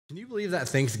Can you believe that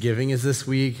Thanksgiving is this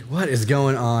week? What is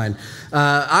going on?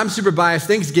 I'm super biased.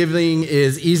 Thanksgiving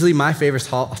is easily my favorite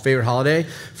holiday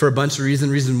for a bunch of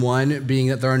reasons. Reason one being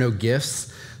that there are no gifts.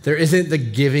 There isn't the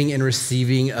giving and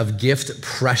receiving of gift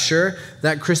pressure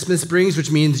that Christmas brings,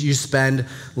 which means you spend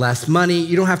less money.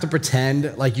 You don't have to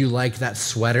pretend like you like that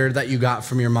sweater that you got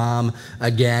from your mom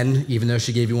again, even though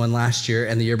she gave you one last year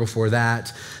and the year before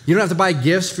that. You don't have to buy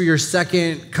gifts for your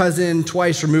second cousin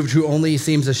twice removed who only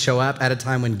seems to show up at a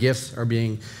time when gifts are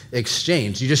being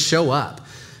exchanged. You just show up.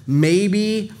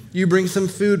 Maybe you bring some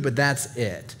food, but that's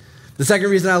it. The second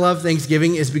reason I love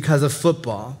Thanksgiving is because of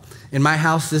football. In my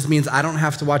house, this means I don't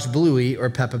have to watch Bluey or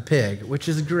Peppa Pig, which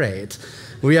is great.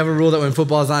 We have a rule that when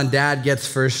football is on, Dad gets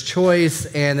first choice,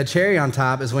 and the cherry on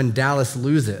top is when Dallas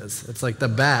loses. It's like the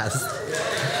best.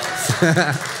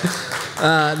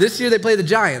 This year they play the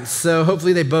Giants, so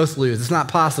hopefully they both lose. It's not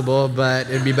possible, but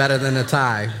it'd be better than a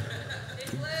tie.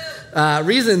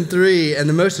 Reason three, and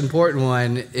the most important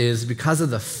one, is because of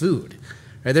the food.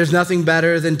 Right, there's nothing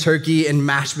better than turkey and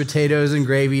mashed potatoes and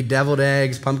gravy, deviled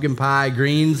eggs, pumpkin pie,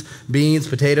 greens, beans,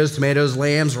 potatoes, tomatoes,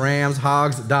 lambs, rams,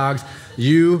 hogs, dogs,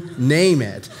 you name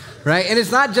it, right? And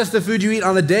it's not just the food you eat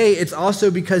on the day, it's also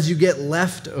because you get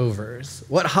leftovers.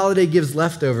 What holiday gives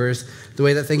leftovers the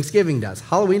way that Thanksgiving does?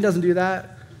 Halloween doesn't do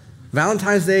that.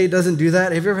 Valentine's Day doesn't do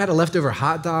that. Have you ever had a leftover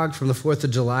hot dog from the 4th of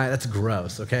July? That's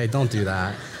gross, okay? Don't do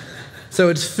that. So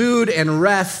it's food and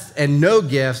rest and no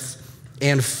gifts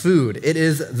and food. It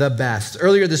is the best.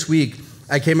 Earlier this week,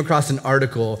 I came across an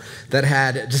article that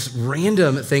had just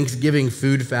random Thanksgiving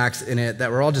food facts in it that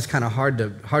were all just kind of hard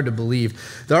to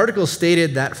believe. The article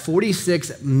stated that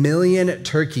 46 million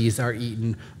turkeys are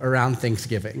eaten around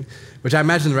Thanksgiving, which I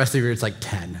imagine the rest of the year it's like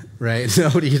 10, right?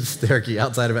 Nobody eats turkey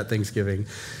outside of at Thanksgiving.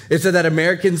 It said that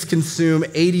Americans consume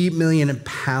 80 million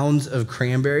pounds of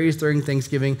cranberries during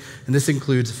Thanksgiving, and this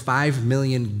includes 5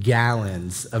 million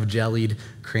gallons of jellied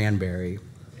cranberry.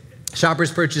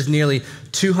 Shoppers purchased nearly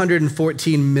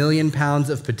 214 million pounds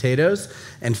of potatoes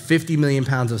and 50 million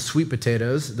pounds of sweet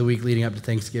potatoes the week leading up to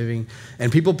Thanksgiving.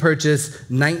 And people purchased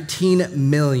 19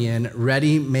 million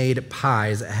ready-made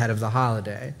pies ahead of the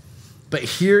holiday. But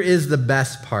here is the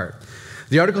best part.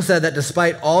 The article said that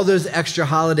despite all those extra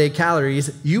holiday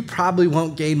calories, you probably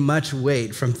won't gain much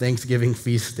weight from Thanksgiving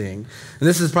feasting. And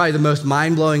this is probably the most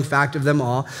mind-blowing fact of them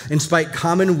all. Despite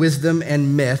common wisdom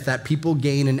and myth that people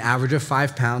gain an average of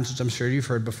 5 pounds, which I'm sure you've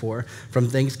heard before, from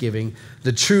Thanksgiving,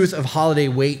 the truth of holiday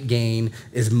weight gain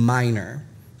is minor.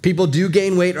 People do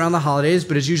gain weight around the holidays,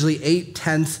 but it's usually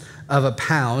 0.8 of a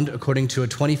pound, according to a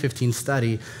 2015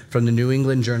 study from the New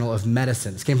England Journal of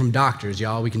Medicine. This came from doctors,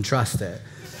 y'all. We can trust it.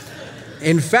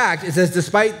 In fact, it says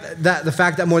despite the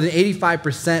fact that more than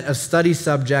 85% of study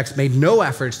subjects made no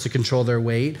efforts to control their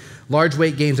weight, large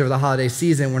weight gains over the holiday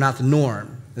season were not the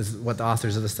norm. This is what the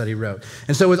authors of the study wrote.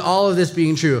 And so with all of this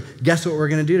being true, guess what we're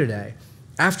going to do today?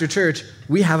 After church,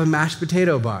 we have a mashed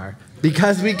potato bar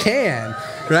because we can,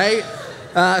 right?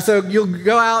 So you'll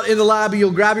go out in the lobby,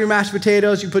 you'll grab your mashed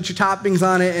potatoes, you put your toppings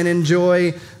on it and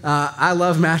enjoy. I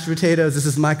love mashed potatoes. This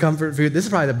is my comfort food. This is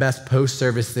probably the best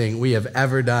post-service thing we have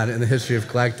ever done in the history of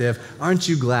Collective. Aren't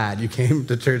you glad you came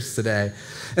to church today?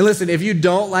 And listen, if you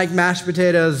don't like mashed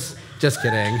potatoes, just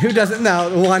kidding. Who doesn't?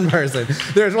 No, one person.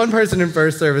 There's one person in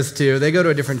first service too. They go to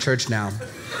a different church now.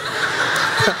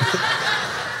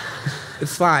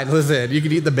 It's fine. Listen, you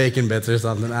can eat the bacon bits or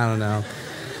something. I don't know.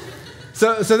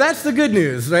 So that's the good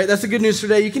news, right? That's the good news for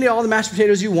today. You can eat all the mashed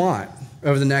potatoes you want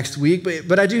over the next week,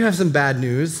 but I do have some bad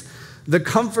news. The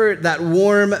comfort that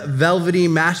warm, velvety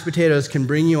mashed potatoes can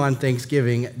bring you on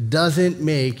Thanksgiving doesn't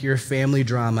make your family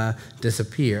drama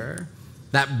disappear.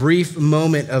 That brief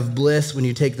moment of bliss when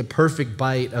you take the perfect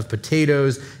bite of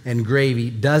potatoes and gravy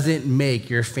doesn't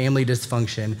make your family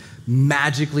dysfunction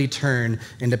magically turn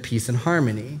into peace and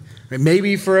harmony.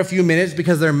 Maybe for a few minutes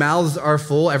because their mouths are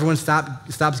full, everyone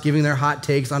stops giving their hot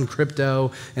takes on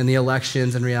crypto and the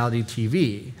elections and reality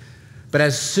TV. But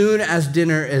as soon as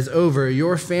dinner is over,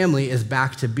 your family is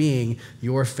back to being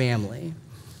your family.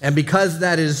 And because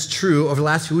that is true, over the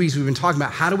last few weeks, we've been talking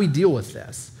about how do we deal with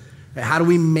this? How do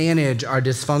we manage our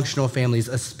dysfunctional families,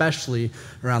 especially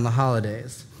around the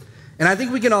holidays? And I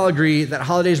think we can all agree that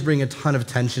holidays bring a ton of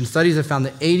tension. Studies have found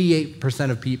that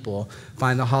 88% of people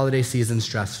find the holiday season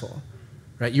stressful.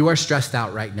 Right? You are stressed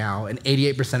out right now, and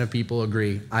 88% of people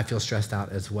agree, I feel stressed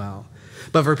out as well.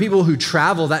 But for people who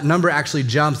travel, that number actually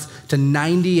jumps to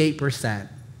 98%.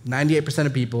 98%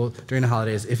 of people during the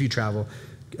holidays, if you travel,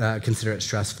 consider it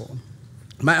stressful.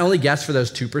 My only guess for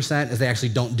those 2% is they actually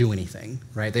don't do anything,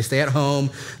 right? They stay at home,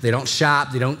 they don't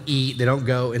shop, they don't eat, they don't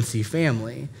go and see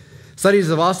family. Studies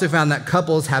have also found that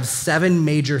couples have 7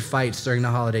 major fights during the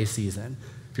holiday season.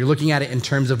 If you're looking at it in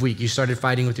terms of week, you started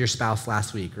fighting with your spouse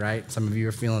last week, right? Some of you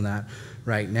are feeling that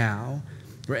right now.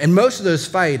 And most of those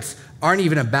fights aren't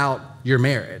even about your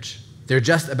marriage. They're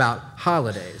just about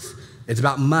holidays. It's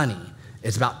about money.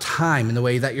 It's about time and the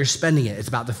way that you're spending it. It's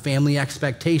about the family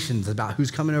expectations, about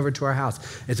who's coming over to our house.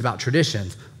 It's about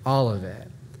traditions, all of it.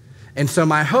 And so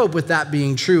my hope with that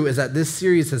being true is that this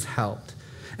series has helped.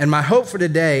 And my hope for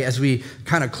today, as we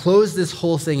kind of close this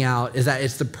whole thing out, is that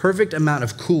it's the perfect amount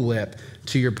of Cool Whip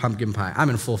to your pumpkin pie. I'm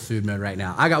in full food mode right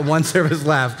now. I got one service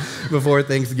left before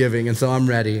Thanksgiving, and so I'm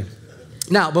ready.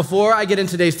 Now, before I get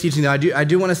into today's teaching, though, I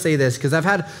do want to say this, because I've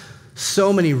had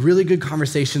so many really good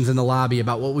conversations in the lobby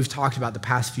about what we've talked about the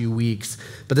past few weeks,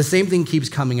 but the same thing keeps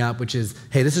coming up, which is,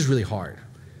 hey, this is really hard.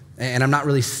 And I'm not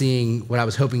really seeing what I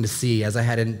was hoping to see as I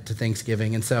head into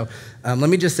Thanksgiving. And so let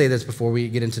me just say this before we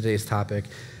get into today's topic.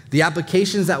 The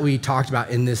applications that we talked about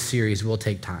in this series will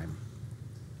take time.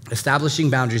 Establishing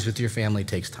boundaries with your family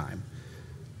takes time.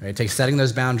 Right? It takes setting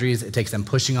those boundaries. It takes them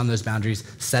pushing on those boundaries,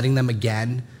 setting them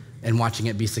again, and watching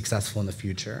it be successful in the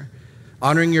future.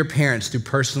 Honoring your parents through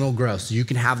personal growth so you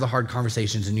can have the hard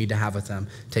conversations you need to have with them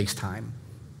takes time.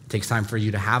 It takes time for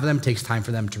you to have them. It takes time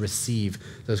for them to receive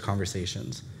those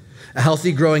conversations. A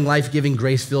healthy, growing, life-giving,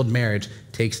 grace-filled marriage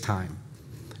takes time.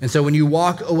 And so when you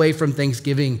walk away from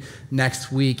Thanksgiving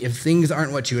next week, if things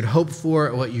aren't what you had hoped for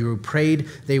or what you prayed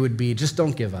they would be, just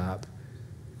don't give up.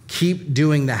 Keep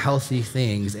doing the healthy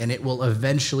things, and it will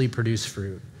eventually produce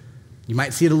fruit. You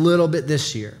might see it a little bit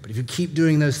this year, but if you keep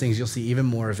doing those things, you'll see even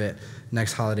more of it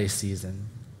next holiday season.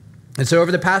 And so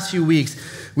over the past few weeks,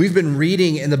 we've been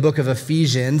reading in the book of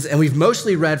Ephesians, and we've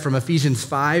mostly read from Ephesians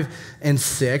 5 and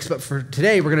 6, but for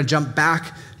today, we're going to jump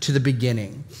back to the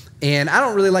beginning. And I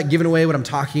don't really like giving away what I'm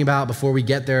talking about before we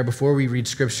get there, before we read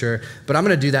scripture, but I'm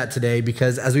going to do that today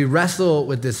because as we wrestle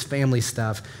with this family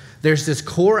stuff, there's this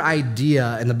core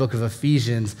idea in the book of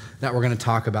Ephesians that we're going to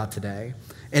talk about today.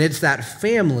 And it's that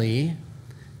family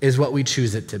is what we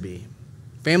choose it to be.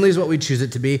 Family is what we choose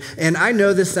it to be. And I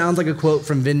know this sounds like a quote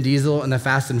from Vin Diesel in the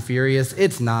Fast and Furious.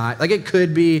 It's not. Like it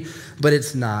could be, but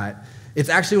it's not. It's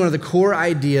actually one of the core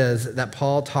ideas that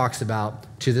Paul talks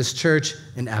about to this church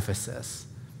in Ephesus.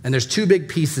 And there's two big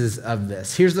pieces of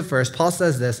this. Here's the first. Paul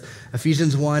says this,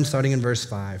 Ephesians 1, starting in verse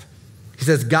 5. He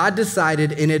says, God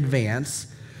decided in advance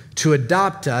to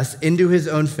adopt us into his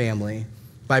own family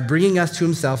by bringing us to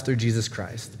himself through Jesus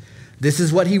Christ. This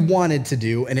is what he wanted to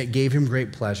do, and it gave him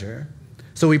great pleasure.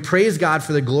 So we praise God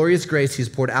for the glorious grace he's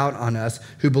poured out on us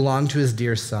who belong to his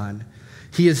dear Son.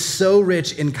 He is so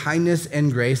rich in kindness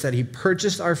and grace that he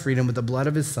purchased our freedom with the blood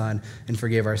of his Son and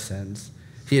forgave our sins.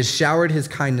 He has showered his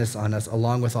kindness on us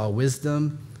along with all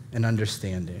wisdom and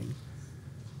understanding.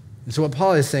 And so what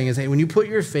Paul is saying is, hey, when you put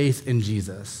your faith in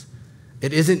Jesus,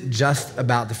 it isn't just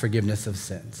about the forgiveness of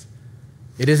sins.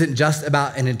 It isn't just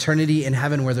about an eternity in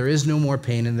heaven where there is no more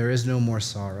pain and there is no more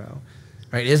sorrow.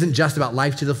 Right? It isn't just about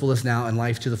life to the fullest now and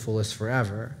life to the fullest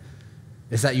forever.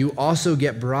 It's that you also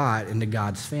get brought into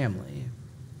God's family.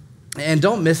 And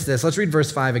don't miss this. Let's read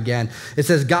verse 5 again. It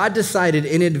says, God decided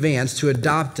in advance to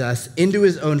adopt us into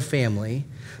his own family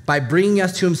by bringing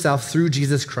us to himself through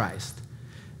Jesus Christ.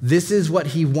 This is what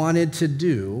he wanted to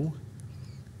do,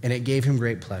 and it gave him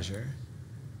great pleasure.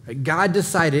 God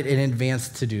decided in advance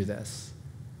to do this.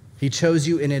 He chose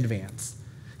you in advance.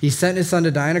 He sent his Son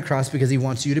to die on a cross because he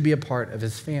wants you to be a part of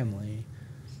his family.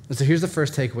 And so here's the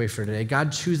first takeaway for today.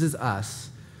 God chooses us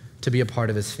to be a part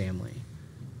of his family.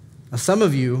 Now, some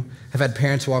of you have had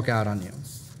parents walk out on you.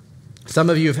 Some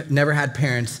of you have never had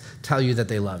parents tell you that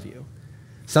they love you.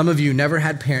 Some of you never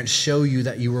had parents show you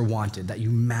that you were wanted, that you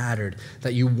mattered,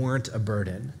 that you weren't a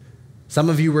burden. Some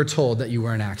of you were told that you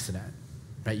were an accident,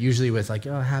 right? Usually with like,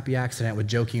 oh, happy accident with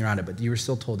joking around it, but you were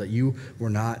still told that you were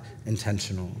not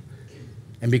intentional.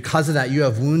 And because of that, you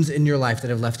have wounds in your life that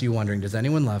have left you wondering, does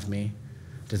anyone love me?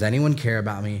 Does anyone care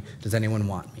about me? Does anyone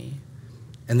want me?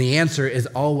 And the answer is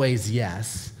always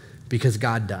yes, because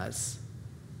God does.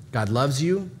 God loves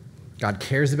you. God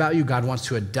cares about you. God wants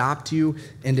to adopt you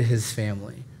into his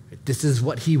family. This is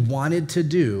what he wanted to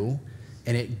do,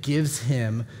 and it gives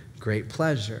him great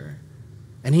pleasure.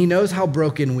 And he knows how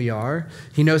broken we are.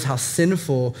 He knows how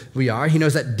sinful we are. He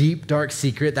knows that deep, dark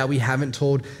secret that we haven't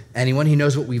told anyone. He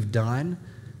knows what we've done.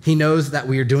 He knows that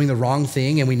we are doing the wrong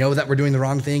thing, and we know that we're doing the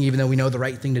wrong thing even though we know the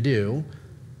right thing to do.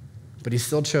 But he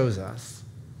still chose us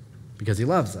because he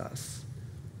loves us.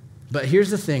 But here's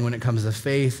the thing when it comes to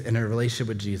faith and a relationship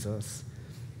with Jesus.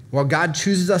 While God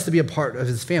chooses us to be a part of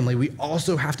his family, we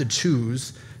also have to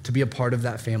choose to be a part of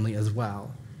that family as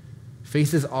well.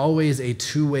 Faith is always a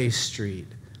two-way street.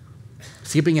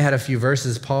 Skipping ahead a few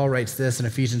verses, Paul writes this in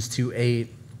Ephesians 2:8.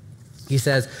 He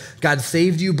says, God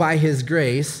saved you by his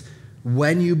grace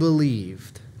when you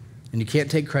believed. And you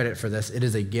can't take credit for this. It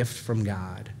is a gift from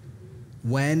God.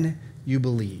 When you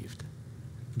believed.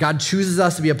 God chooses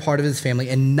us to be a part of his family,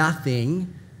 and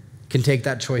nothing can take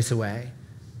that choice away.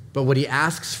 But what he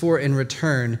asks for in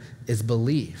return is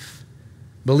belief.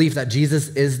 Belief that Jesus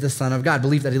is the Son of God.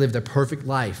 Belief that he lived a perfect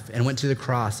life and went to the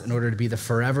cross in order to be the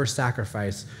forever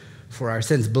sacrifice for our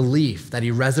sins. Belief that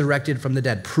he resurrected from the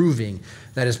dead, proving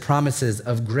that his promises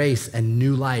of grace and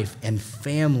new life and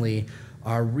family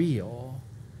are real.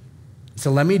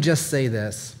 So let me just say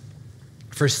this.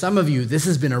 For some of you, this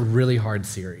has been a really hard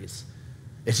series.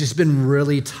 It's just been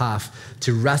really tough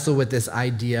to wrestle with this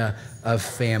idea of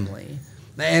family.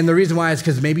 And the reason why is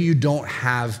because maybe you don't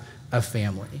have a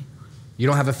family. You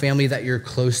don't have a family that you're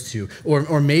close to.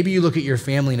 Or maybe you look at your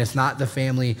family and it's not the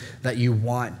family that you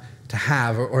want to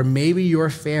have. Or maybe your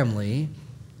family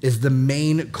is the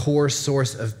main core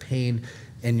source of pain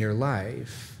in your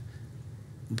life.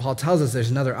 Paul tells us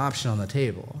there's another option on the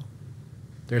table.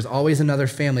 There's always another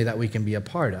family that we can be a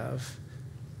part of,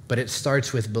 but it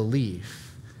starts with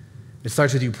belief. It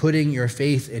starts with you putting your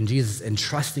faith in Jesus and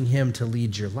trusting him to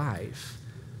lead your life.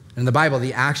 In the Bible,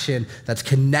 the action that's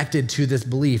connected to this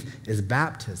belief is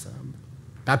baptism.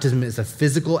 Baptism is a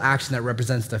physical action that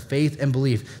represents the faith and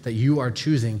belief that you are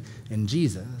choosing in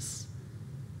Jesus.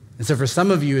 And so for some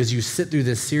of you, as you sit through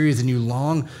this series and you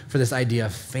long for this idea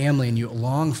of family, and you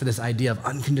long for this idea of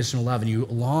unconditional love, and you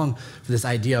long for this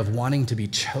idea of wanting to be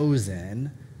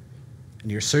chosen,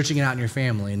 and you're searching it out in your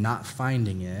family and not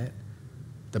finding it,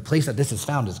 the place that this is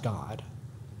found is God.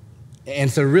 And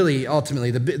so really,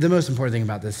 ultimately, the most important thing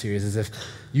about this series is if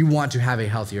you want to have a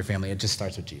healthier family, it just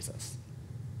starts with Jesus.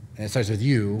 And it starts with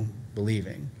you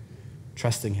believing,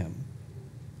 trusting him.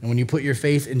 And when you put your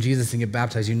faith in Jesus and get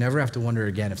baptized, you never have to wonder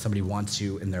again if somebody wants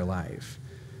you in their life.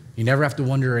 You never have to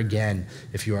wonder again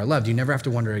if you are loved. You never have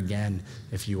to wonder again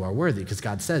if you are worthy, because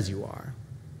God says you are,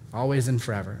 always and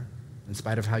forever, in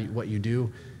spite of what you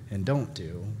do and don't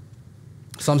do.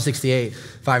 Psalm 68,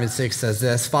 5 and 6 says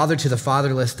this: Father to the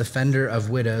fatherless, defender of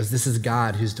widows, this is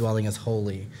God whose dwelling is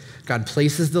holy. God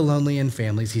places the lonely in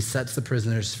families. He sets the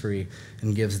prisoners free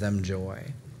and gives them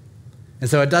joy. And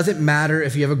so it doesn't matter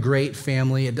if you have a great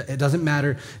family. It doesn't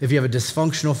matter if you have a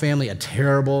dysfunctional family, a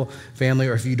terrible family,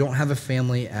 or if you don't have a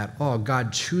family at all.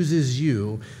 God chooses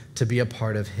you to be a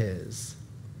part of his.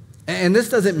 And this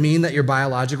doesn't mean that your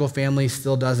biological family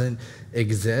still doesn't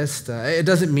exist. It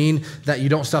doesn't mean that you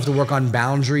don't still have to work on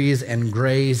boundaries and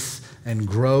grace and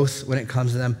growth when it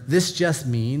comes to them. This just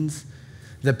means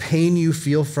the pain you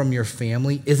feel from your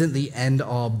family isn't the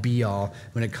end-all, be-all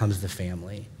when it comes to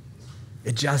family.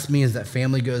 It just means that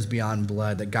family goes beyond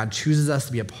blood, that God chooses us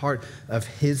to be a part of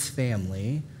his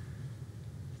family.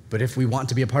 But if we want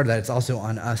to be a part of that, it's also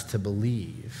on us to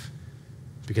believe,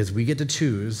 because we get to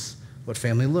choose what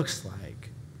family looks like.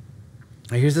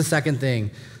 Now, here's the second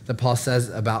thing that Paul says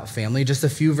about family. Just a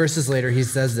few verses later, he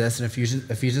says this in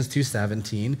Ephesians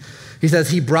 2:17. He says,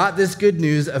 he brought this good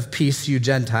news of peace to you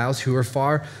Gentiles who were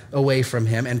far away from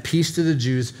him, and peace to the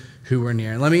Jews who were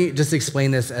near. And let me just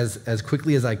explain this as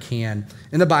quickly as I can.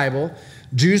 In the Bible,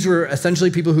 Jews were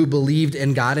essentially people who believed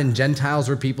in God, and Gentiles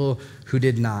were people who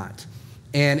did not.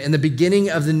 And in the beginning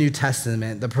of the New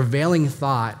Testament, the prevailing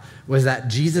thought was that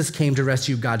Jesus came to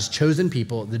rescue God's chosen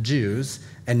people, the Jews,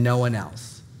 and no one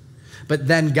else. But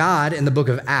then God, in the book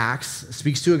of Acts,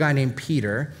 speaks to a guy named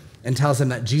Peter and tells him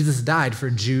that Jesus died for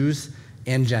Jews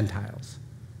and Gentiles.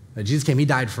 That Jesus came, he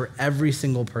died for every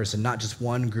single person, not just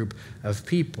one group of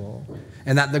people.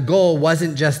 And that the goal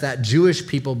wasn't just that Jewish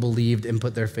people believed and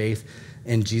put their faith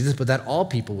in Jesus, but that all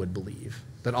people would believe,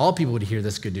 that all people would hear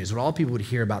this good news, that all people would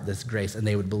hear about this grace, and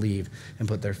they would believe and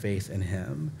put their faith in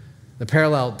him. The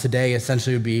parallel today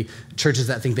essentially would be churches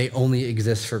that think they only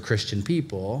exist for Christian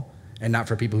people and not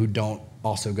for people who don't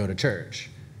also go to church.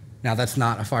 Now, that's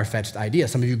not a far-fetched idea.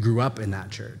 Some of you grew up in that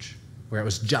church where it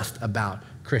was just about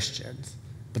Christians.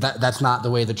 But that's not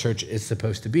the way the church is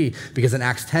supposed to be, because in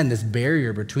Acts 10, this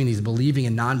barrier between these believing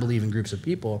and non-believing groups of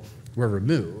people were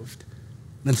removed.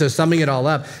 And so summing it all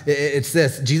up, it's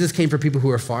this: Jesus came for people who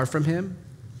are far from him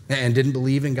and didn't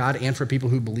believe in God, and for people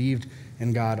who believed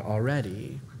in God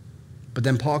already. But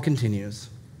then Paul continues.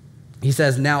 He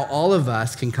says, now all of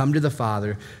us can come to the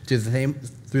Father through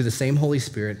the same Holy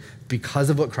Spirit because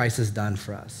of what Christ has done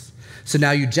for us. So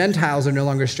now you Gentiles are no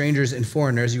longer strangers and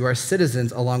foreigners. You are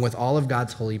citizens along with all of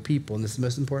God's holy people. And this is the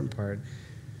most important part.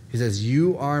 He says,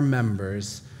 you are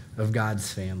members of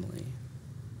God's family.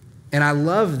 And I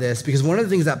love this because one of the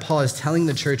things that Paul is telling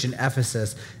the church in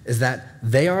Ephesus is that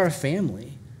they are a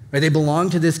family. right? They belong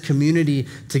to this community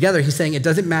together. He's saying it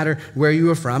doesn't matter where you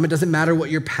are from. It doesn't matter what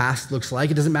your past looks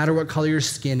like. It doesn't matter what color your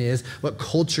skin is, what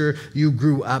culture you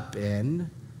grew up in,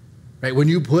 right? When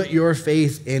you put your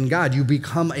faith in God, you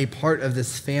become a part of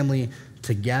this family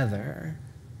together.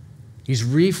 He's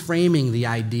reframing the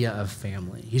idea of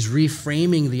family. He's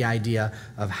reframing the idea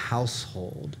of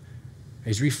household.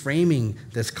 He's reframing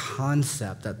this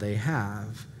concept that they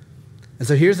have. And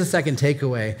so here's the second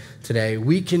takeaway today.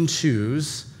 We can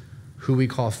choose who we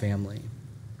call family.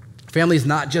 Family is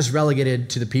not just relegated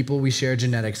to the people we share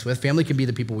genetics with. Family can be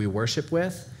the people we worship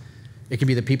with. It can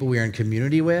be the people we are in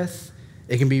community with.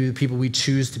 It can be the people we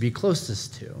choose to be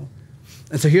closest to.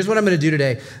 And so here's what I'm going to do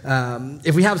today.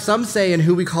 If we have some say in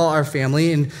who we call our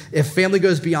family, and if family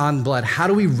goes beyond blood, how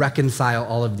do we reconcile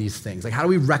all of these things? Like, how do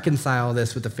we reconcile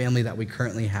this with the family that we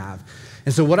currently have?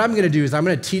 And so what I'm going to do is I'm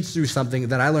going to teach through something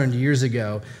that I learned years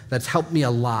ago that's helped me a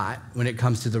lot when it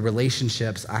comes to the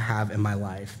relationships I have in my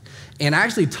life. And I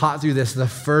actually taught through this the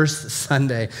first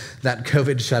Sunday that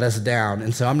COVID shut us down.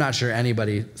 And so I'm not sure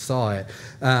anybody saw it.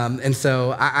 And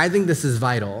so I think this is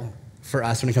vital for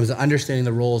us when it comes to understanding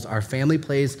the roles our family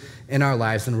plays in our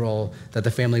lives and the role that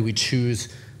the family we choose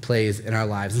plays in our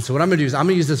lives. And so what I'm going to do is I'm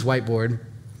going to use this whiteboard,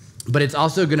 but it's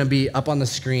also going to be up on the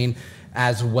screen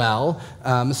as well.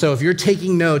 So if you're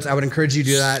taking notes, I would encourage you to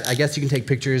do that. I guess you can take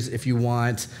pictures if you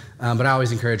want, but I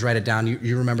always encourage write it down.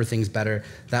 You remember things better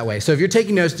that way. So if you're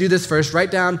taking notes, do this first.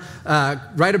 Write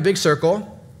a big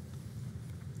circle.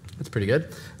 That's pretty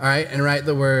good. All right, and write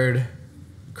the word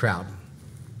crowd.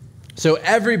 So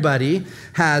everybody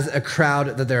has a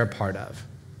crowd that they're a part of.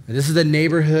 And this is the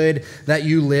neighborhood that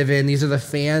you live in. These are the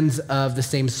fans of the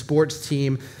same sports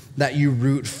team that you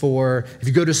root for. If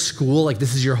you go to school, like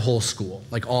this is your whole school,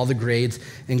 like all the grades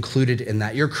included in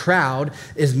that. Your crowd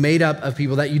is made up of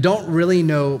people that you don't really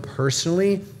know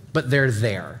personally, but they're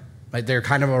there, right? They're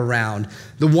kind of around.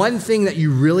 The one thing that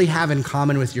you really have in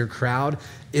common with your crowd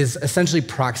is essentially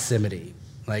proximity.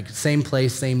 Like same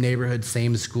place, same neighborhood,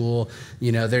 same school,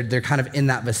 they're kind of in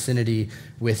that vicinity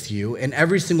with you. And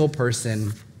every single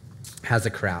person has a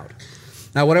crowd.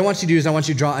 Now what I want you to do is I want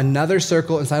you to draw another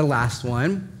circle inside the last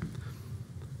one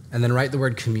and then write the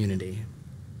word community.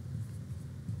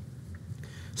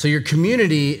 So your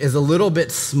community is a little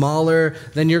bit smaller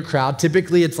than your crowd.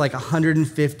 Typically it's like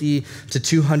 150 to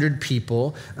 200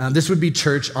 people. This would be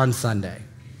church on Sunday.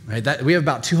 Right? We have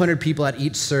about 200 people at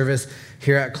each service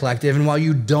here at Collective, and while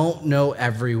you don't know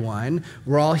everyone,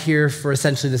 we're all here for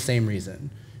essentially the same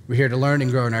reason. We're here to learn and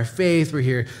grow in our faith. We're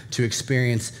here to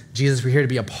experience Jesus. We're here to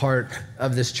be a part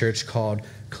of this church called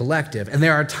Collective. And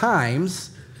there are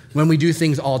times when we do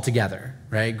things all together,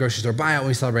 right? Grocery store buyout, when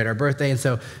we celebrate our birthday, and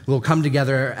so we'll come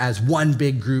together as one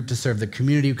big group to serve the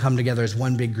community. We come together as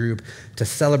one big group to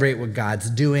celebrate what God's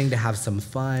doing, to have some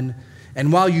fun.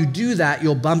 And while you do that,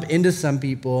 you'll bump into some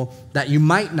people that you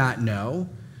might not know,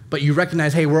 but you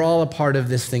recognize, hey, we're all a part of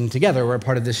this thing together. We're a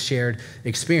part of this shared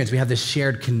experience. We have this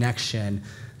shared connection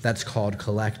that's called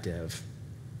Collective.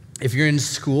 If you're in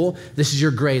school, this is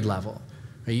your grade level.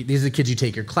 Right? These are the kids you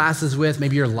take your classes with.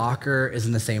 Maybe your locker is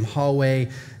in the same hallway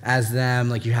as them.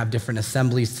 Like you have different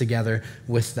assemblies together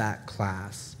with that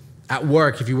class. At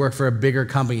work, if you work for a bigger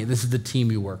company, this is the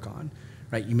team you work on.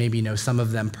 Right? You maybe know some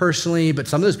of them personally, but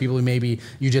some of those people maybe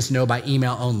you just know by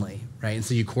email only, right? And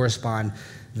so you correspond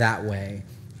that way.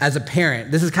 As a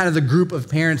parent, this is kind of the group of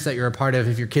parents that you're a part of.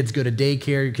 If your kids go to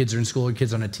daycare, your kids are in school, your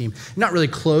kids are on a team. You're not really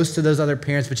close to those other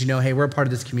parents, but you know, hey, we're a part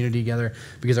of this community together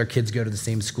because our kids go to the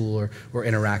same school or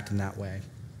interact in that way.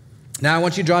 Now I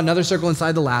want you to draw another circle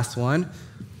inside the last one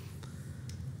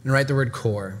and write the word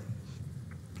core.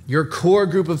 Your core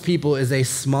group of people is a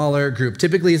smaller group.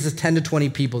 Typically, it's 10 to 20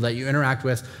 people that you interact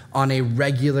with on a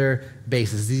regular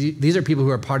basis. These are people who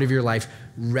are part of your life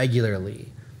regularly.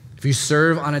 If you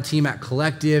serve on a team at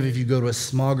Collective, if you go to a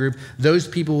small group, those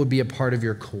people would be a part of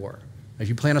your core. If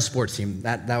you play on a sports team,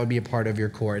 that would be a part of your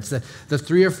core. It's the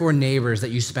 3 or 4 neighbors that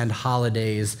you spend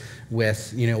holidays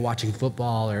with, watching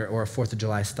football or 4th of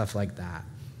July, stuff like that.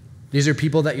 These are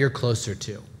people that you're closer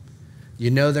to.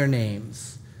 You know their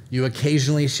names. You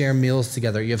occasionally share meals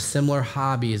together. You have similar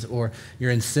hobbies, or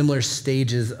you're in similar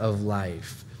stages of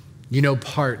life. You know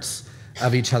parts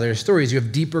of each other's stories. You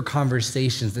have deeper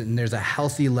conversations, and there's a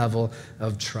healthy level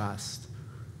of trust.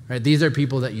 Right? These are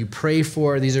people that you pray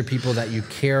for. These are people that you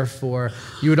care for.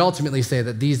 You would ultimately say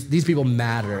that these people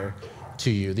matter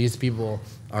to you. These people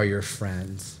are your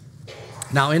friends.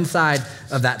 Now, inside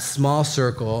of that small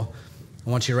circle, I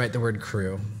want you to write the word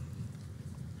crew.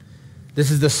 This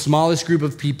is the smallest group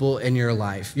of people in your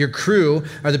life. Your crew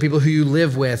are the people who you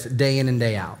live with day in and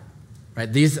day out.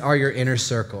 Right? These are your inner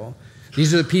circle.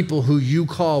 These are the people who you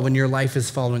call when your life is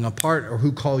falling apart, or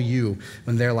who call you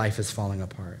when their life is falling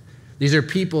apart. These are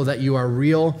people that you are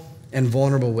real and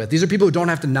vulnerable with. These are people who don't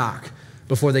have to knock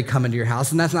before they come into your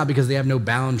house. And that's not because they have no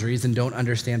boundaries and don't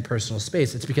understand personal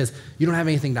space. It's because you don't have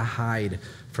anything to hide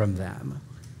from them.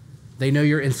 They know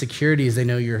your insecurities. They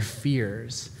know your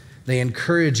fears. They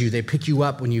encourage you. They pick you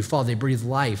up when you fall. They breathe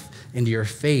life into your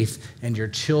faith and your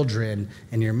children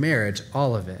and your marriage,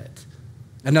 all of it.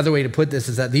 Another way to put this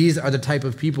is that these are the type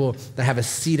of people that have a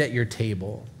seat at your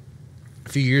table. A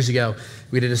few years ago,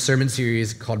 we did a sermon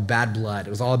series called Bad Blood.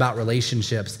 It was all about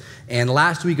relationships. And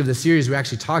last week of the series, we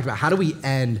actually talked about how do we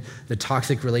end the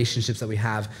toxic relationships that we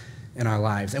have in our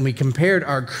lives. And we compared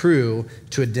our crew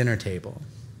to a dinner table.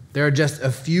 There are just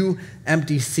a few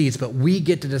empty seats, but we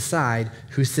get to decide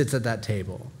who sits at that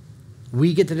table.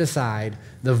 We get to decide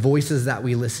the voices that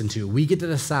we listen to. We get to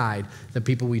decide the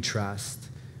people we trust.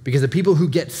 Because the people who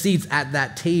get seats at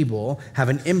that table have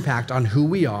an impact on who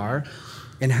we are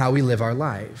and how we live our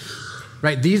life,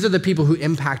 right? These are the people who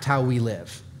impact how we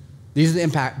live. These are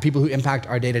the people who impact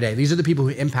our day-to-day. These are the people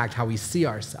who impact how we see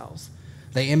ourselves.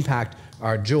 They impact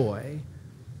our joy.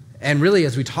 And really,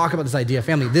 as we talk about this idea of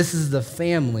family, this is the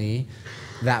family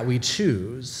that we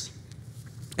choose.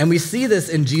 And we see this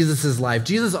in Jesus' life.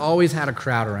 Jesus always had a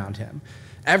crowd around him.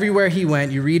 Everywhere he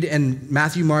went, you read in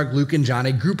Matthew, Mark, Luke, and John,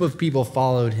 a group of people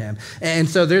followed him. And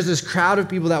so there's this crowd of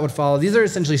people that would follow. These are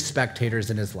essentially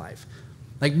spectators in his life.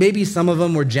 Like maybe some of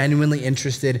them were genuinely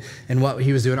interested in what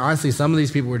he was doing. Honestly, some of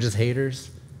these people were just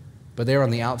haters, but they were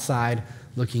on the outside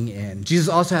looking in. Jesus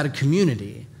also had a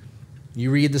community.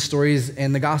 You read the stories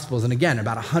in the Gospels, and again,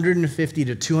 about 150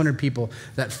 to 200 people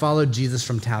that followed Jesus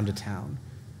from town to town.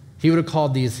 He would have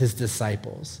called these his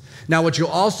disciples. Now, what you'll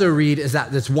also read is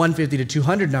that this 150 to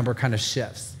 200 number kind of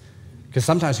shifts, because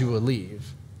sometimes people would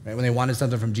leave. Right? When they wanted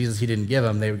something from Jesus he didn't give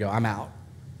them, they would go, I'm out.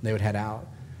 They would head out.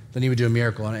 Then he would do a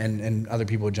miracle, and other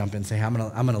people would jump in and say, hey, I'm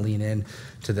gonna lean in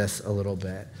to this a little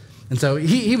bit. And so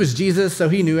he was Jesus, so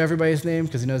he knew everybody's name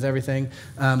because he knows everything,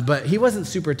 but he wasn't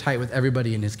super tight with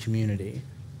everybody in his community.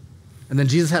 And then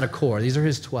Jesus had a core. These are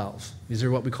his 12. These are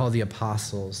what we call the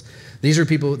apostles. These are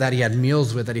people that he had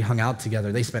meals with, that he hung out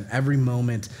together. They spent every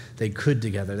moment they could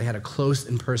together. They had a close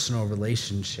and personal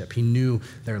relationship. He knew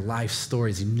their life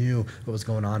stories. He knew what was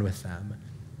going on with them.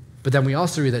 But then we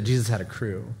also read that Jesus had a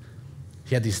crew.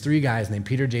 He had these 3 guys named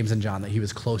Peter, James, and John that he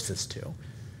was closest to.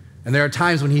 And there are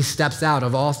times when he steps out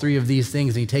of all 3 of these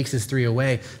things and he takes his 3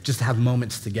 away just to have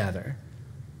moments together,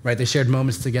 right? They shared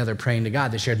moments together praying to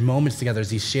God. They shared moments together as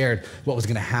he shared what was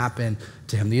going to happen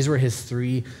to him. These were his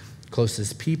 3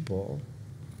 closest people.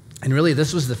 And really,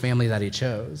 this was the family that he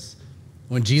chose.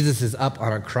 When Jesus is up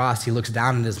on a cross, he looks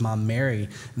down at his mom, Mary,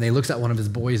 and he looks at one of his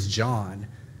boys, John.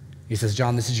 He says,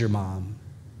 John, this is your mom,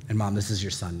 and Mom, this is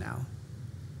your son now.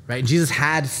 Right? And Jesus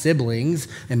had siblings,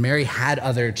 and Mary had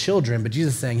other children, but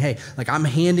Jesus is saying, hey, like I'm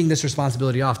handing this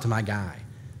responsibility off to my guy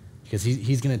because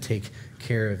he's going to take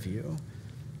care of you.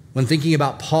 When thinking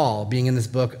about Paul being in this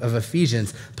book of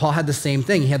Ephesians, Paul had the same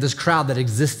thing. He had this crowd that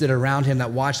existed around him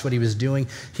that watched what he was doing.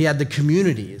 He had the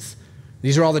communities.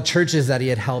 These are all the churches that he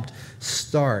had helped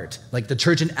start. Like the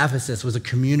church in Ephesus was a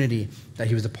community that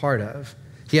he was a part of.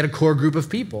 He had a core group of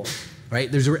people. Right?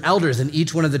 There were elders in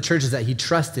each one of the churches that he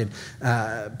trusted,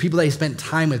 people that he spent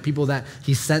time with, people that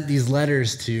he sent these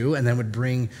letters to and then would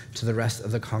bring to the rest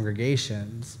of the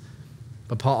congregations.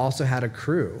 But Paul also had a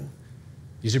crew.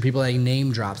 These are people that he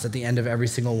name drops at the end of every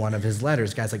single one of his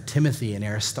letters, guys like Timothy and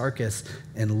Aristarchus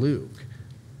and Luke,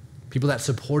 people that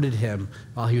supported him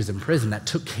while he was in prison, that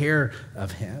took care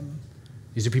of him.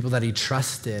 These are people that he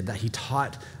trusted, that he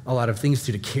taught a lot of things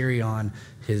to carry on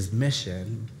his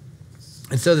mission.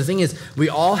 And so the thing is, we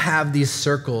all have these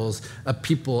circles of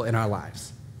people in our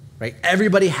lives, right?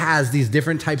 Everybody has these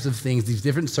different types of things, these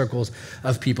different circles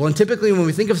of people. And typically when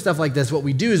we think of stuff like this, what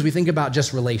we do is we think about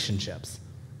just relationships.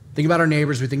 Think about our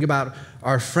neighbors, we think about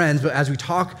our friends, but as we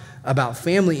talk about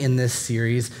family in this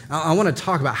series, I want to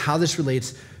talk about how this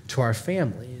relates to our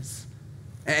families.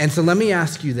 And so let me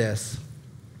ask you this.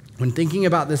 When thinking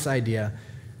about this idea,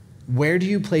 where do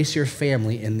you place your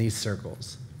family in these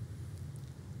circles?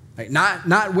 Right?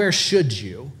 Not where should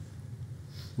you.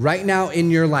 Right now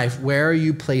in your life, where are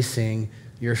you placing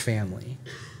your family?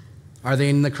 Are they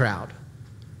in the crowd?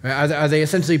 Are they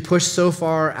essentially pushed so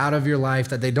far out of your life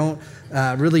that they don't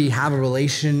really have a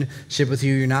relationship with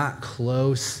you? You're not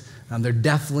close. They're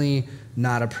definitely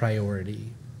not a priority.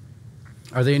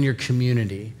 Are they in your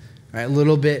community? Right? A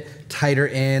little bit tighter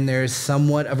in. There's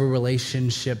somewhat of a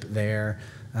relationship there.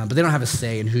 But they don't have a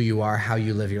say in who you are, how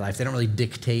you live your life. They don't really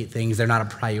dictate things. They're not a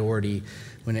priority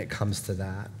when it comes to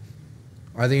that.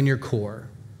 Are they in your core?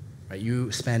 right?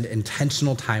 You spend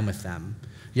intentional time with them.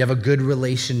 You have a good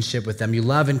relationship with them. You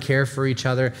love and care for each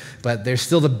other, but there's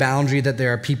still the boundary that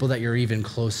there are people that you're even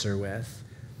closer with.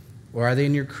 Or are they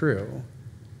in your crew?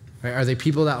 Right? Are they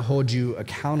people that hold you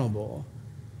accountable?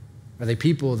 Are they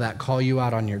people that call you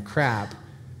out on your crap,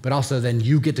 but also then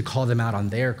you get to call them out on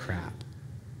their crap?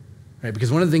 Right?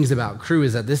 Because one of the things about crew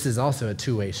is that this is also a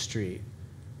two-way street.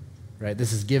 Right?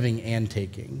 This is giving and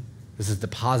taking. This is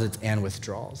deposits and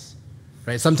withdrawals.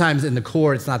 Right? Sometimes in the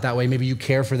core, it's not that way. Maybe you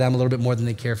care for them a little bit more than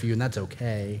they care for you, and that's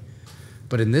okay.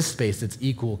 But in this space, it's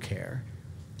equal care,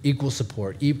 equal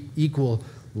support, equal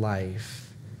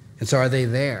life. And so are they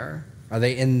there? Are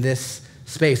they in this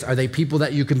space? Are they people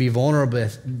that you can be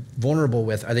vulnerable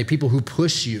with? Are they people who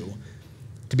push you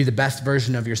to be the best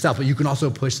version of yourself, but you can also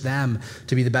push them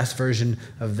to be the best version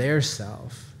of their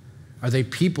self? Are they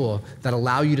people that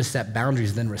allow you to set boundaries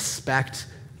and then respect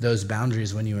those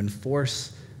boundaries when you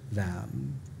enforce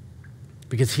them?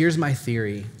 Because here's my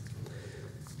theory.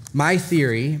 My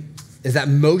theory is that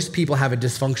most people have a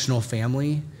dysfunctional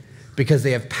family because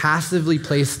they have passively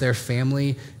placed their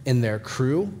family in their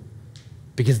crew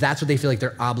because that's what they feel like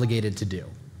they're obligated to do.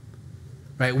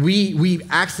 Right? We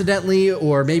accidentally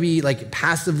or maybe like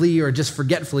passively or just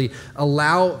forgetfully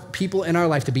allow people in our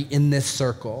life to be in this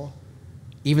circle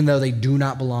even though they do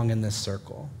not belong in this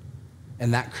circle.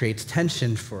 And that creates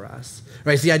tension for us.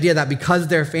 Right? It's the idea that because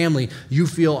they're family, you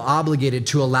feel obligated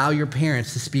to allow your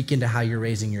parents to speak into how you're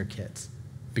raising your kids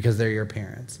because they're your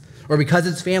parents. Or because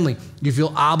it's family, you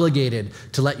feel obligated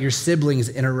to let your siblings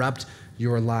interrupt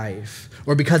your life.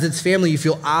 Or because it's family, you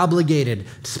feel obligated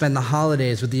to spend the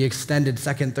holidays with the extended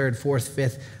second, third, fourth,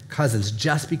 fifth cousins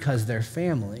just because they're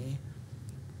family.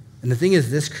 And the thing is,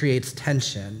 this creates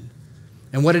tension.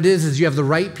 And what it is you have the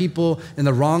right people in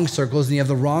the wrong circles and you have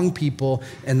the wrong people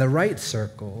in the right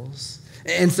circles.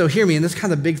 And so hear me, and this is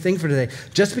kind of the big thing for today.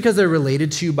 Just because they're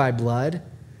related to you by blood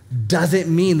doesn't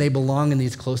mean they belong in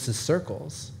these closest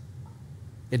circles.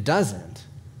 It doesn't.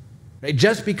 Right?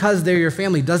 Just because they're your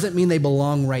family doesn't mean they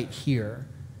belong right here.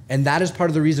 And that is part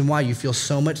of the reason why you feel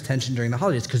so much tension during the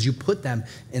holidays, because you put them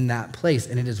in that place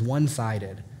and it is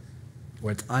one-sided,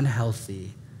 or it's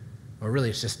unhealthy, or really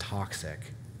it's just toxic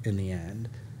in the end.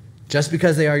 Just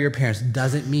because they are your parents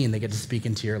doesn't mean they get to speak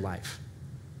into your life.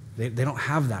 They don't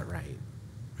have that right.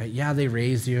 Yeah, they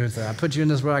raised you and said, I put you in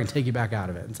this world, I can take you back out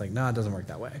of it. It's like, no, it doesn't work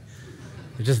that way.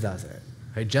 It just doesn't.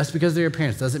 Right? Just because they're your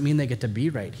parents doesn't mean they get to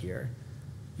be right here.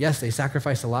 Yes, they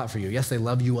sacrifice a lot for you. Yes, they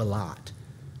love you a lot.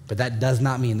 But that does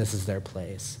not mean this is their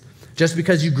place. Just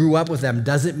because you grew up with them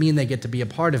doesn't mean they get to be a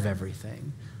part of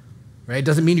everything. Right? It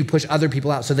doesn't mean you push other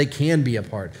people out so they can be a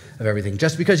part of everything.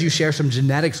 Just because you share some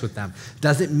genetics with them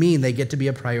doesn't mean they get to be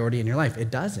a priority in your life. It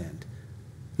doesn't.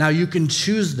 Now, you can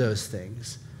choose those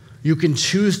things. You can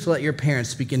choose to let your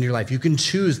parents speak into your life. You can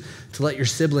choose to let your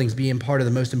siblings be in part of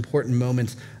the most important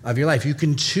moments of your life. You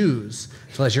can choose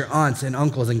to let your aunts and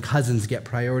uncles and cousins get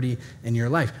priority in your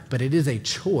life. But it is a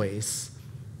choice,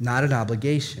 not an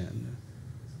obligation.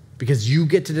 Because you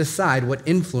get to decide what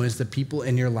influence the people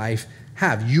in your life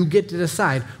have. You get to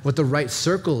decide what the right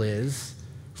circle is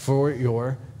for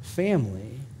your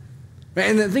family. Right?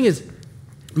 And the thing is,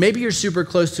 maybe you're super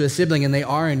close to a sibling and they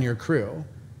are in your crew.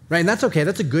 Right? And that's okay.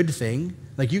 That's a good thing.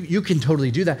 Like you can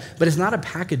totally do that. But it's not a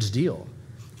package deal.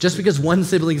 Just because one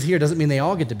sibling's here doesn't mean they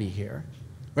all get to be here.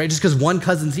 Right? Just because one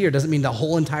cousin's here doesn't mean the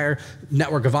whole entire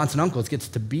network of aunts and uncles gets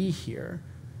to be here.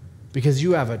 Because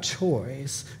you have a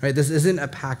choice. Right? This isn't a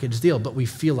package deal, but we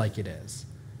feel like it is.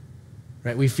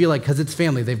 Right? We feel like because it's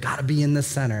family, they've got to be in the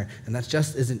center. And that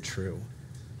just isn't true.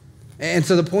 And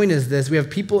so the point is this: we have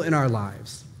people in our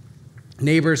lives,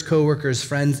 neighbors, coworkers,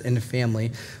 friends, and family,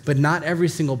 but not every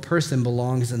single person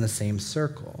belongs in the same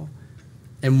circle.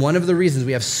 And one of the reasons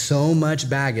we have so much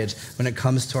baggage when it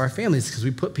comes to our families is because we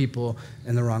put people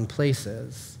in the wrong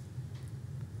places.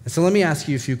 And so let me ask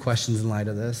you a few questions in light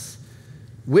of this.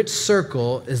 Which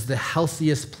circle is the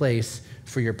healthiest place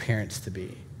for your parents to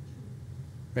be?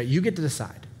 Right? You get to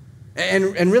decide.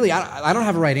 And really, I don't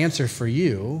have a right answer for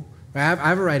you. I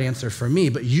have a right answer for me,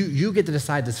 but you get to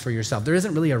decide this for yourself. There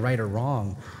isn't really a right or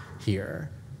wrong here.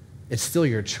 It's still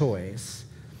your choice.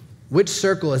 Which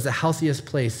circle is the healthiest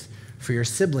place for your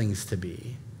siblings to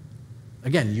be?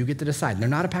 Again, you get to decide. They're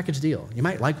not a package deal. You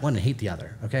might like one and hate the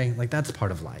other, okay? Like, that's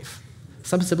part of life.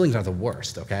 Some siblings are the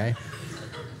worst, okay?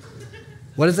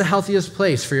 What is the healthiest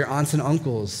place for your aunts and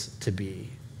uncles to be?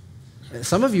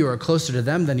 Some of you are closer to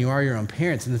them than you are your own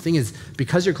parents. And the thing is,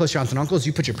 because you're close to your aunts and uncles,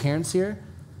 you put your parents here,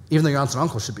 even though your aunts and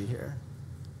uncles should be here.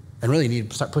 And really, you need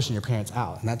to start pushing your parents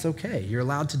out. And that's okay. You're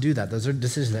allowed to do that. Those are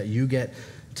decisions that you get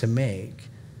to make.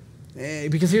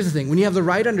 Because here's the thing, when you have the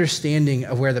right understanding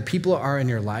of where the people are in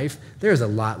your life, there's a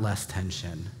lot less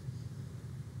tension.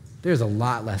 There's a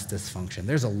lot less dysfunction.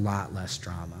 There's a lot less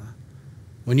drama.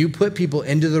 When you put people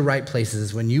into the right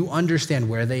places, when you understand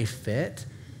where they fit,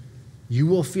 you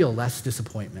will feel less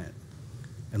disappointment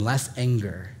and less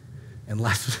anger and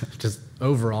less just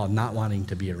overall not wanting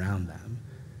to be around them.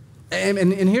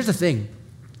 And here's the thing.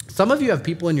 Some of you have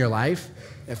people in your life,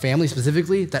 a family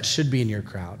specifically, that should be in your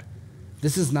crowd.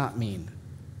 This is not mean,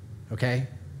 okay?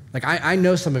 Like, I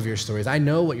know some of your stories. I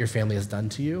know what your family has done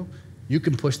to you. You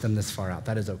can push them this far out.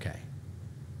 That is okay.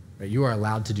 Right? You are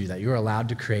allowed to do that. You are allowed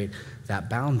to create that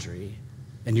boundary,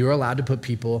 and you are allowed to put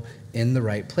people in the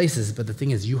right places. But the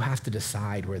thing is, you have to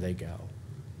decide where they go.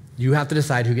 You have to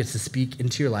decide who gets to speak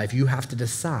into your life. You have to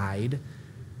decide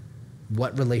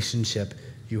what relationship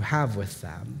you have with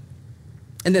them.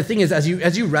 And the thing is, as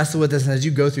you wrestle with this and as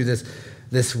you go through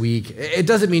this week, it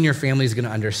doesn't mean your family is going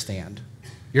to understand.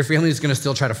 Your family is going to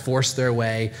still try to force their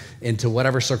way into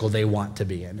whatever circle they want to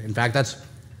be in. In fact, that's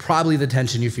probably the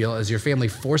tension you feel as your family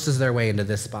forces their way into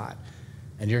this spot,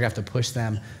 and you're going to have to push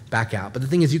them back out. But the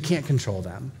thing is, you can't control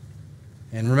them.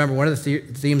 And remember, one of the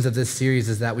themes of this series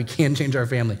is that we can change our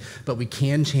family, but we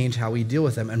can change how we deal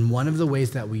with them. And one of the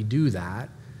ways that we do that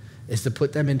is to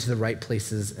put them into the right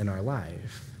places in our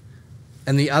life.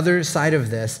 And the other side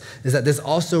of this is that this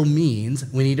also means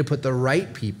we need to put the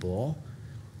right people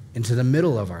into the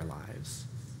middle of our lives,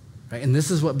 right? And this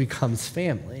is what becomes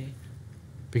family,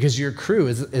 because your crew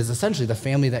is essentially the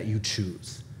family that you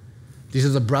choose. These are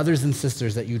the brothers and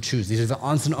sisters that you choose. These are the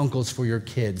aunts and uncles for your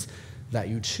kids that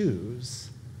you choose.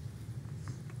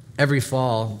 Every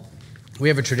fall, we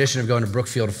have a tradition of going to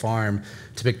Brookfield Farm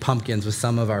to pick pumpkins with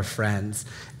some of our friends.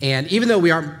 And even though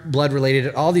we aren't blood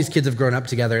related, all these kids have grown up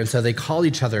together, and so they call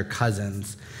each other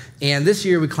cousins. And this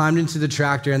year we climbed into the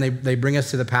tractor, and they bring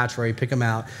us to the patch where we pick them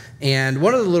out. And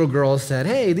one of the little girls said,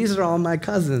 "Hey, these are all my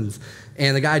cousins."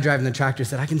 And the guy driving the tractor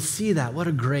said, "I can see that. What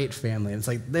a great family." And it's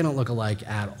like, they don't look alike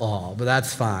at all, but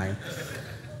that's fine.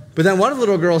 But then one of the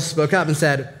little girls spoke up and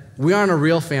said, "We aren't a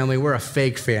real family, we're a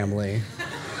fake family."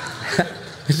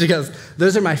 She goes,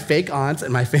 "Those are my fake aunts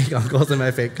and my fake uncles and my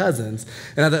fake cousins."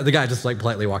 And the guy just like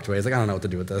politely walked away. He's like, "I don't know what to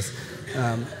do with this."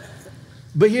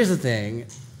 But here's the thing.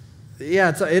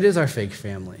 Yeah, it is our fake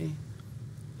family,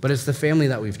 but it's the family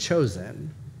that we've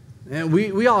chosen. And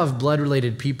we all have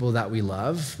blood-related people that we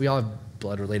love. We all have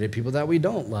blood-related people that we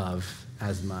don't love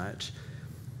as much.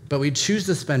 But we choose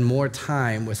to spend more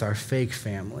time with our fake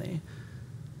family.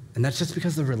 And that's just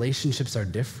because the relationships are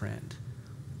different.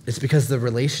 It's because the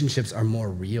relationships are more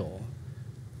real.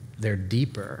 They're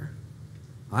deeper.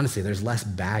 Honestly, there's less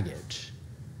baggage.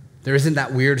 There isn't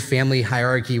that weird family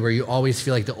hierarchy where you always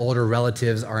feel like the older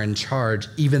relatives are in charge,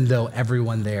 even though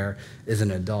everyone there is an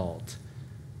adult.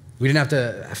 We didn't have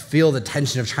to feel the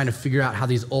tension of trying to figure out how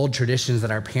these old traditions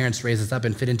that our parents raised us up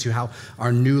and fit into how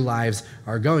our new lives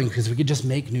are going, because we could just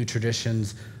make new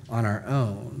traditions on our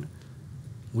own.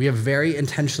 We have very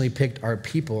intentionally picked our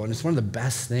people, and it's one of the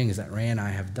best things that Ray and I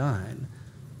have done.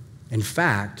 In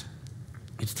fact,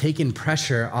 it's taken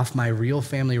pressure off my real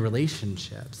family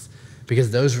relationships,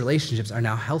 because those relationships are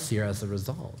now healthier as a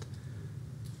result.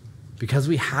 Because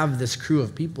we have this crew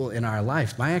of people in our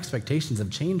life, my expectations have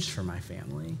changed for my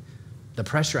family. The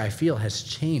pressure I feel has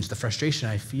changed. The frustration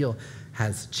I feel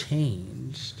has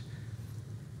changed.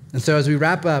 And so as we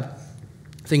wrap up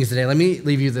things today, let me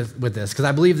leave you with this, because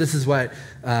I believe this is what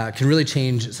can really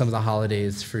change some of the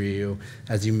holidays for you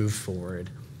as you move forward.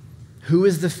 Who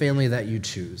is the family that you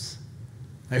choose?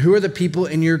 Who are the people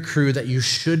in your crew that you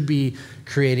should be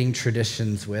creating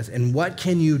traditions with? And what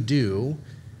can you do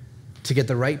to get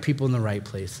the right people in the right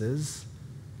places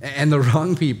and the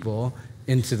wrong people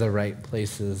into the right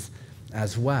places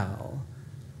as well?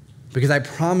 Because I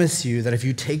promise you that if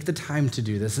you take the time to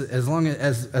do this, as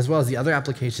well as the other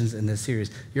applications in this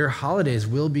series, your holidays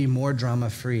will be more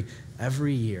drama-free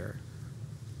every year,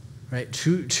 right?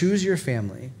 Choose your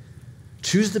family.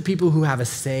 Choose the people who have a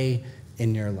say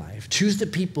in your life. Choose the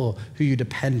people who you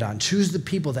depend on. Choose the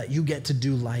people that you get to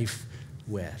do life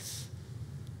with.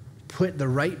 Put the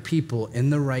right people in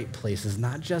the right places,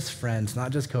 not just friends, not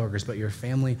just coworkers, but your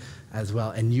family as well,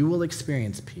 and you will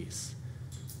experience peace.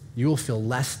 You will feel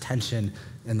less tension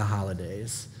in the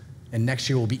holidays, and next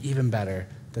year will be even better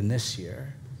than this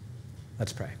year.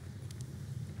 Let's pray.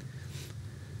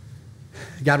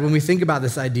 God, when we think about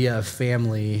this idea of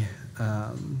family,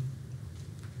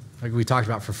 like we talked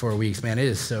about for 4 weeks, man, it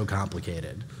is so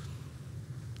complicated.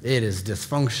 It is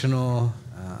dysfunctional.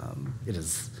 It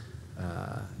is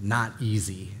not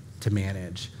easy to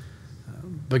manage.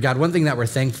 But God, one thing that we're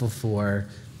thankful for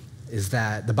is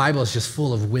that the Bible is just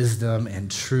full of wisdom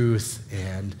and truth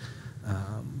and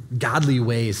godly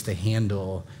ways to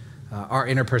handle our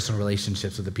interpersonal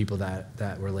relationships with the people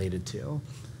that we're related to.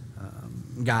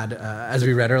 God, as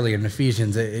we read earlier in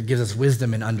Ephesians, it gives us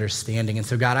wisdom and understanding. And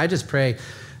so, God, I just pray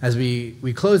as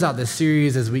we close out this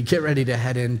series, as we get ready to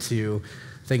head into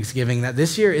Thanksgiving, that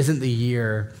this year isn't the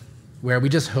year where we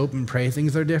just hope and pray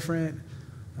things are different.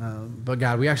 But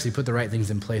God, we actually put the right things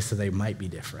in place so they might be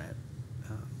different.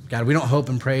 God, we don't hope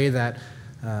and pray that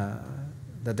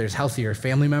there's healthier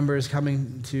family members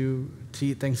coming to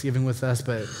eat Thanksgiving with us,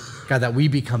 but God, that we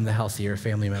become the healthier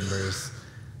family members.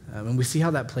 And we see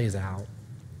how that plays out.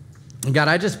 And God,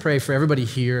 I just pray for everybody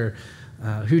here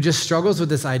who just struggles with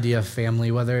this idea of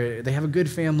family, whether they have a good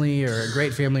family or a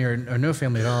great family or no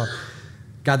family at all.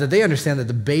 God, that they understand that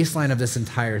the baseline of this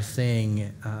entire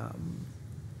thing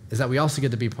is that we also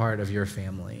get to be part of your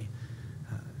family.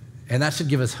 And that should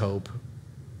give us hope.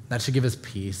 That should give us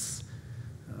peace.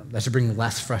 That should bring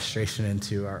less frustration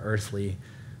into our earthly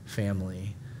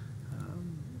family.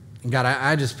 And God,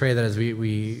 I just pray that as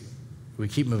we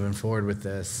keep moving forward with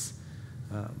this,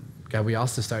 God, we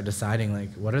also start deciding,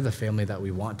 like, what are the family that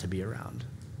we want to be around?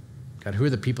 God, who are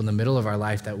the people in the middle of our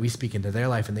life that we speak into their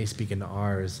life and they speak into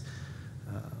ours?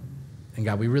 And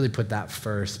God, we really put that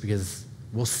first because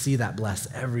we'll see that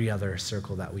bless every other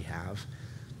circle that we have.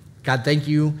 God, thank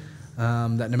you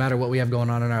that no matter what we have going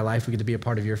on in our life, we get to be a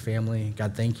part of your family.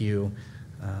 God, thank you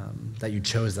that you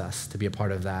chose us to be a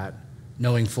part of that,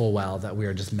 knowing full well that we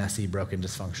are just messy, broken,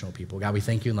 dysfunctional people. God, we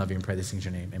thank you and love you and pray these things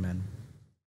in your name. Amen.